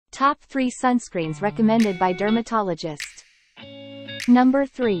Top 3 sunscreens recommended by dermatologist. Number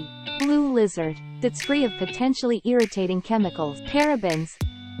 3. Blue Lizard. That's free of potentially irritating chemicals, parabens.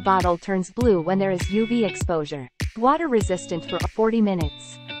 Bottle turns blue when there is UV exposure. Water resistant for 40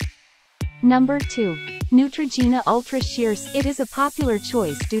 minutes. Number 2. Neutrogena Ultra Sheer. It is a popular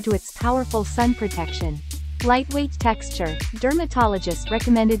choice due to its powerful sun protection. Lightweight texture. Dermatologist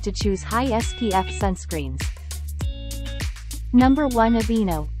recommended to choose high SPF sunscreens. Number 1.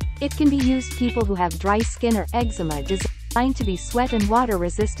 Aveeno. It can be used people who have dry skin or eczema, designed to be sweat and water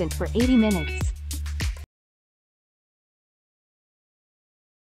resistant for 80 minutes.